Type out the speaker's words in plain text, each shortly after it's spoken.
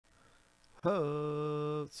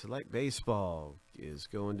Oh, Select Baseball is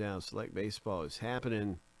going down. Select Baseball is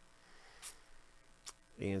happening.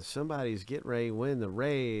 And somebody's getting ready to win the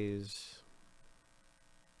Rays.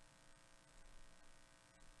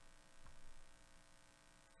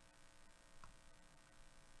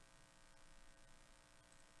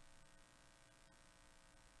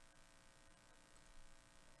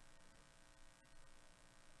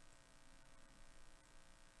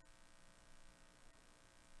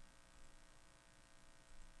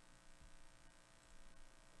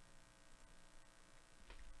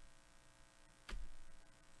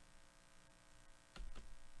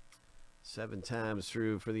 Seven times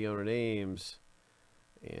through for the owner names.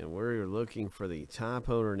 And we're looking for the top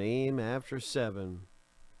owner name after 7.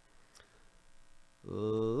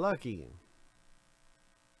 Lucky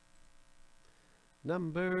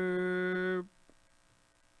number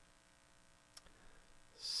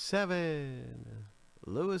 7.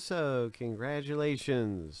 Louis O,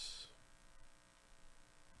 congratulations.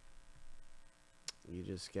 You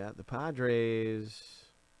just got the Padres.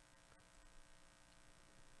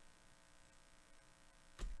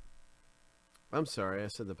 I'm sorry, I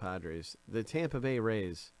said the Padres. The Tampa Bay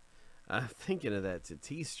Rays. I'm thinking of that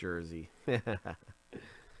Tatis jersey.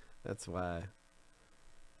 That's why.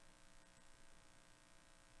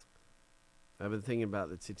 I've been thinking about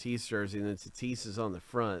the Tatis jersey, and then Tatis is on the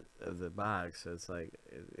front of the box, so it's like,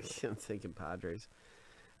 I'm thinking Padres.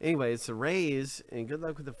 Anyway, it's the Rays, and good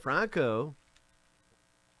luck with the Franco.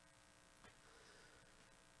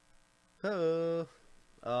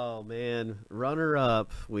 Oh, man.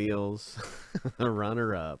 Runner-up, Wheels.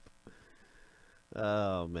 Runner-up.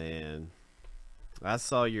 Oh, man. I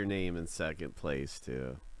saw your name in second place,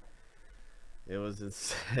 too. It was in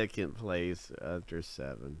second place after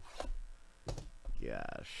 7.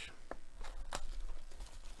 Gosh.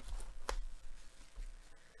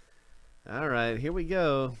 All right, here we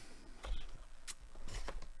go.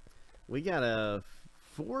 We got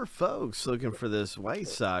 4 folks looking for this White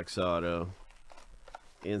Sox auto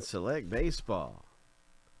in Select Baseball.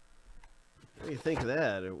 What do you think of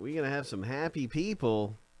that? Are we going to have some happy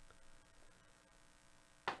people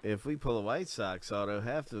if we pull a White Sox auto?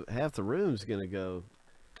 Half the room's going to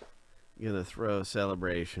throw a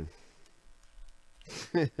celebration.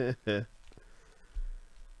 Oh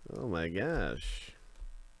my gosh.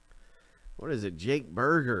 What is it? Jake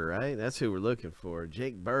Berger, right? That's who we're looking for.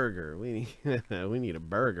 Jake Berger. We need a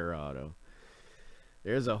Berger auto.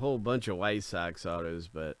 There's a whole bunch of White Sox autos,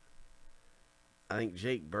 but I think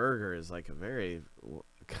Jake Berger is like a very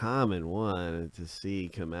common one to see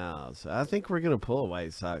come out. So I think we're going to pull a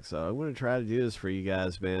White Sox auto. I'm going to try to do this for you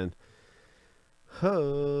guys, man.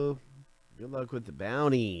 Ho! Good luck with the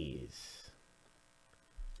bounties.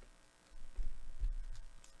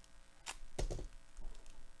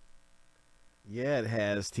 Yeah, it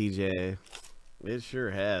has, TJ. It sure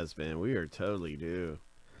has, man. We are totally due.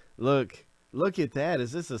 Look at that.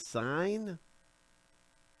 Is this a sign?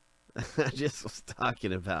 I just was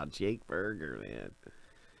talking about Jake Berger, man.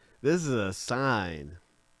 This is a sign.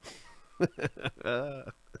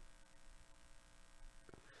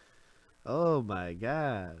 Oh my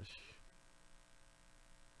gosh.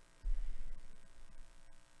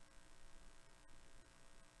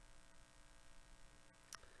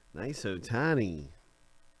 Nice Otani.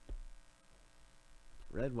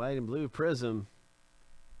 Red, white, and blue prism.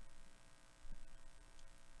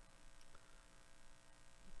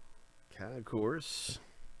 Concourse.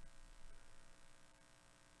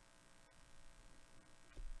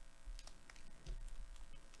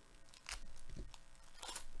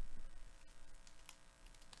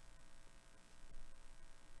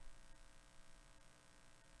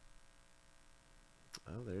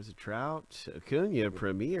 Oh, there's a Trout Acuna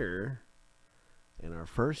Premier and our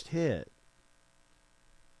first hit.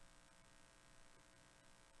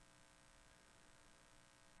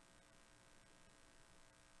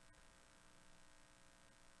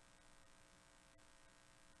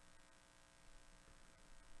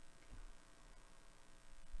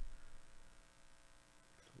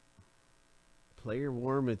 Player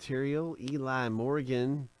worn material, Eli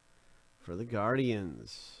Morgan for the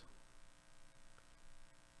Guardians.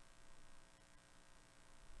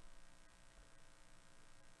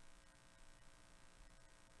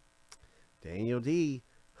 Daniel D.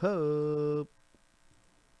 Hope.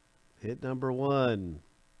 Hit number 1.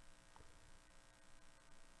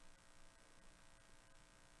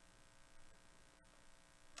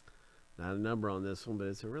 Not a number on this one, but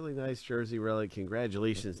it's a really nice jersey relic.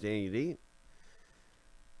 Congratulations, Daniel D.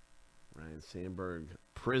 Ryan Sandberg.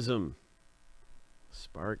 Prism.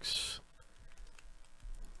 Sparks.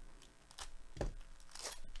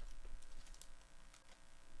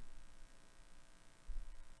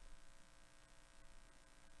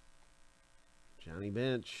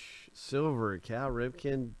 bench. Silver. Cal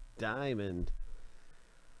Ripken. Diamond.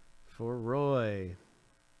 For Roy.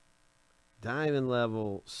 Diamond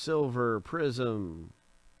level. Silver. Prism.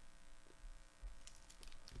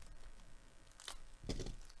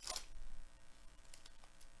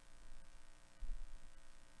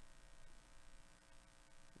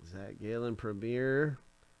 Zach Galen Premier.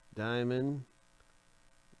 Diamond.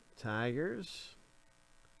 Tigers.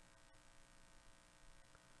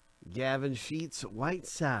 Gavin Sheets, White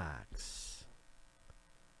Sox.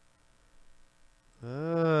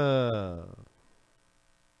 Oh.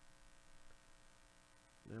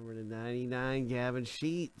 Number to 99, Gavin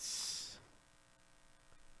Sheets.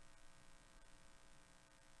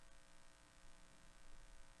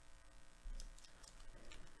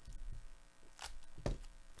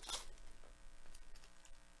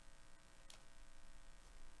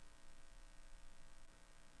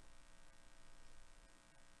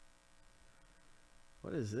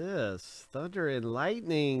 What is this? Thunder and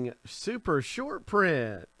Lightning super short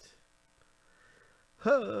print.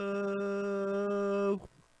 Ho!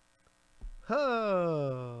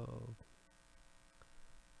 Ho!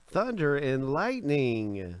 Thunder and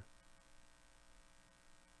Lightning.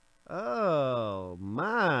 Oh,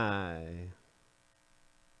 my.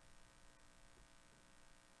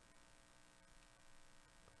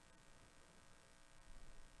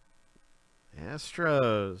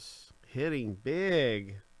 Astros. Hitting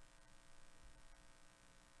big.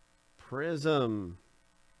 Prism.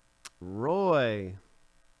 Roy.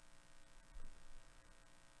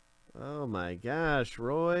 Oh my gosh,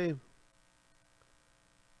 Roy.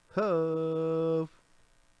 Ho.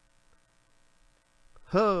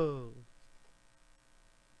 Ho.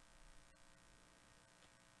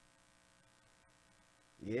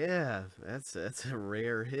 Yeah, that's a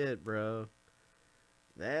rare hit, bro.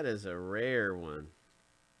 That is a rare one.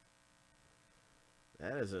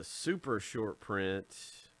 That is a super short print.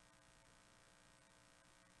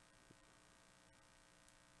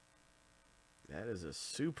 That is a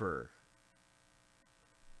super.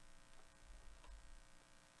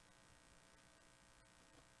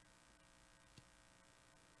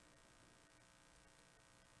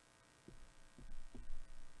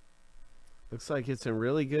 Looks like it's in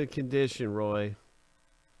really good condition, Roy.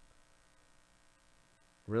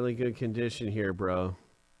 Really good condition here, bro.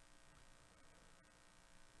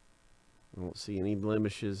 I don't see any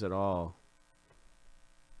blemishes at all.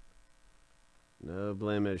 No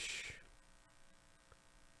blemish.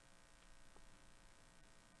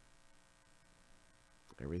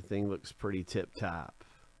 Everything looks pretty tip-top.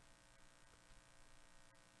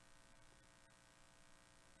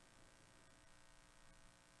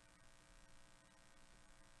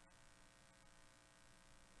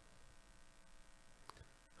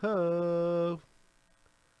 Ho!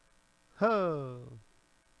 Ho!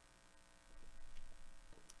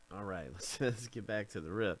 All right, let's get back to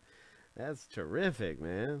the rip. That's terrific,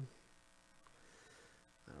 man.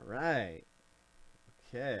 All right.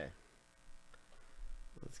 Okay.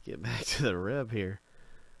 Let's get back to the rip here.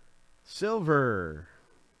 Silver.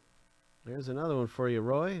 There's another one for you,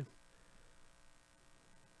 Roy.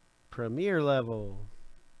 Premier level.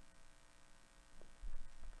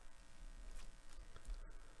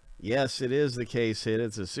 Yes, it is the case hit.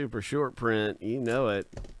 It's a super short print. You know it.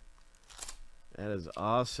 That is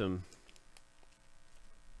awesome.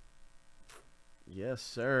 Yes,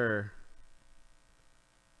 sir.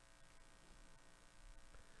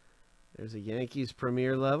 There's a Yankees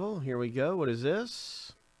Premier level. Here we go. What is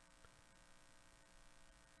this?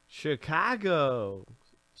 Chicago.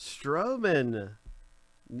 Stroman.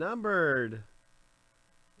 Numbered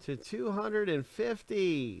to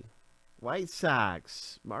 250. White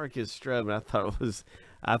Sox. Marcus Stroman.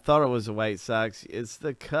 I thought it was the White Sox. It's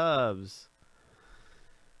the Cubs.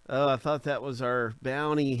 Oh, I thought that was our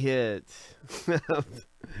bounty hit.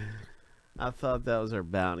 I thought that was our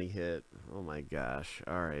bounty hit. Oh my gosh.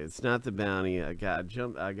 All right, it's not the bounty. I got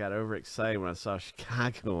overexcited when I saw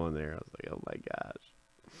Chicago on there. I was like, "Oh my gosh."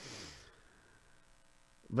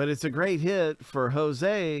 But it's a great hit for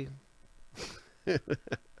Jose.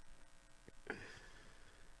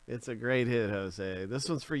 It's a great hit, Jose. This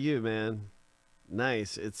one's for you, man.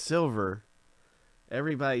 Nice. It's silver.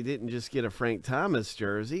 Everybody didn't just get a Frank Thomas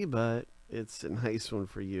jersey, but it's a nice one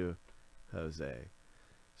for you, Jose.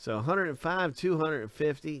 So 105,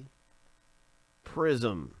 250.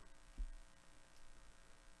 Prism.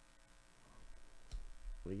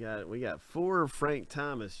 We got 4 Frank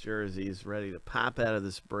Thomas jerseys ready to pop out of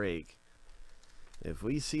this break. If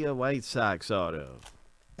we see a White Sox auto.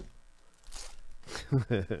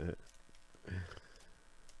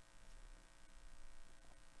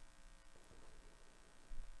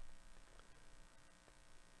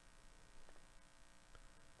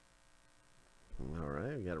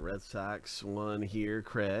 got a Red Sox one here,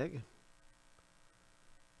 Craig.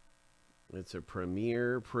 It's a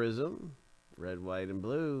Premier Prism, red, white, and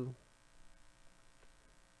blue.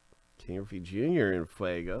 King Griffey Jr. in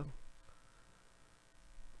Fuego.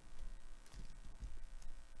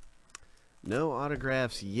 No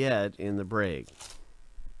autographs yet in the break.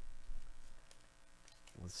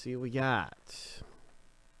 Let's see what we got.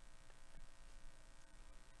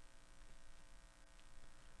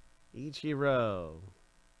 Ichiro.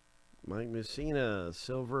 Mike Mussina,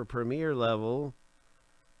 silver premier level.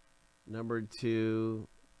 Number 2,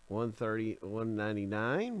 130,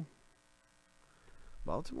 199.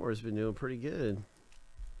 Baltimore's been doing pretty good.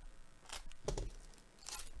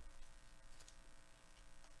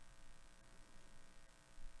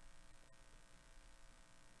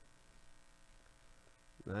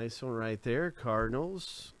 Nice one right there.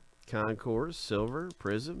 Cardinals, Concourse, silver,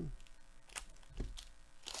 prism.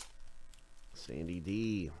 Sandy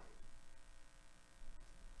D.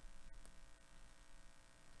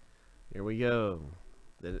 Here we go.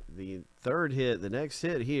 The third hit, the next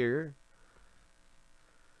hit here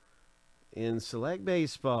in Select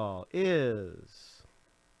Baseball is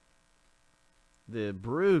the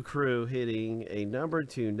Brew Crew hitting a number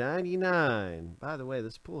 299. By the way,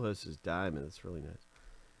 this pool host is diamond. It's really nice.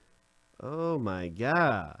 Oh my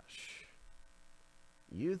gosh.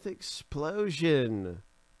 Youth Explosion.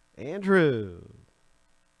 Andrew.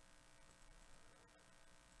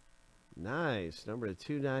 Nice. Number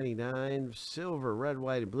 299. Silver, red,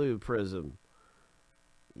 white, and blue prism.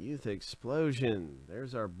 Youth Explosion.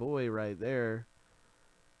 There's our boy right there.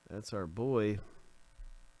 That's our boy.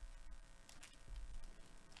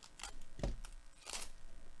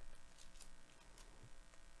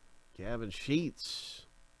 Gavin Sheets.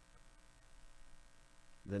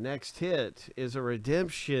 The next hit is a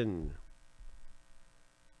redemption.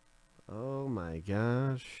 Oh my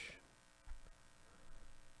gosh.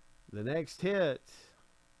 The next hit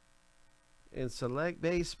in Select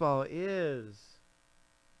Baseball is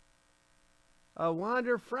a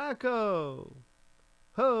Wander Franco.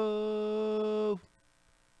 Ho!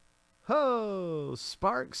 Ho!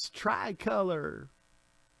 Sparks tricolor.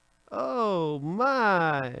 Oh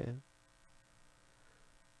my!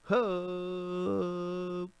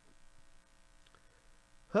 Hope.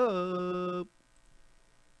 Hope.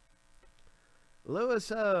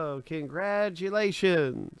 Lewis O,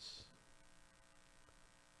 congratulations.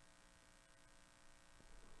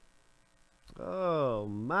 Oh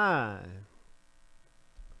my.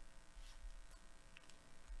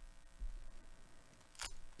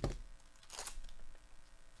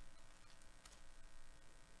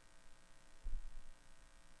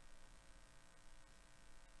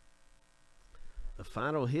 The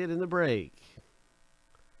final hit in the break.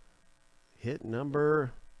 Hit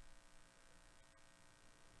number...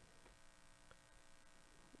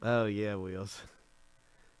 Oh, yeah, Wheels.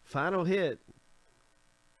 Final hit.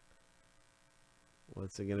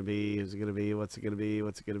 What's it going to be? Who's it going to be? What's it going to be?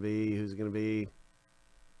 What's it going to be? Who's it going to be?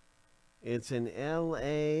 It's an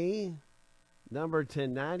LA number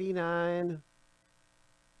 1099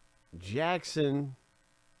 Jackson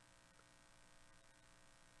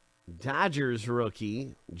Dodgers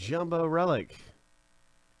rookie jumbo relic.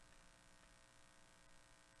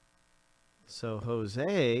 So,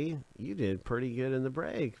 Jose, you did pretty good in the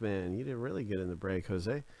break, man. You did really good in the break,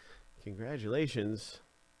 Jose. Congratulations.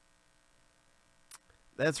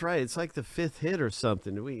 That's right. It's like the 5th hit or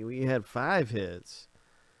something. We had 5 hits.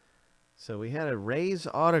 So, we had a Rays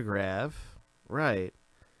autograph. Right.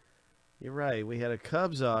 You're right. We had a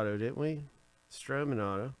Cubs auto, didn't we? Stroman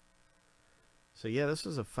auto. So, yeah, this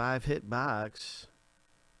was a 5-hit box.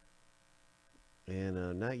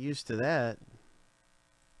 And not used to that.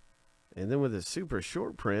 And then with a super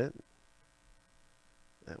short print,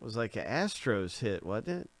 that was like an Astros hit, wasn't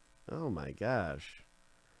it? Oh my gosh.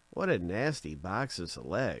 What a nasty box to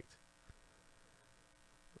select.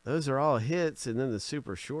 Those are all hits, and then the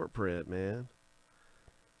super short print, man.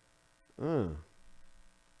 Well,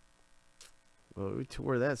 we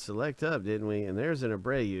tore that select up, didn't we? And there's an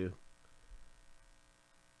Abreu.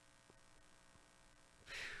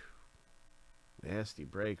 Nasty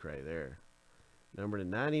break right there. Number to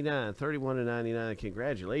 99, 31 to 99.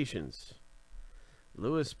 Congratulations.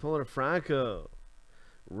 Lewis pulling a Franco.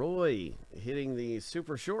 Roy hitting the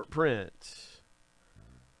super short print.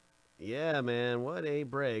 Yeah, man. What a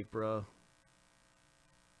break, bro.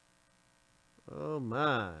 Oh,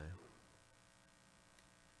 my.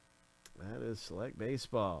 That is Select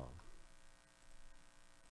Baseball.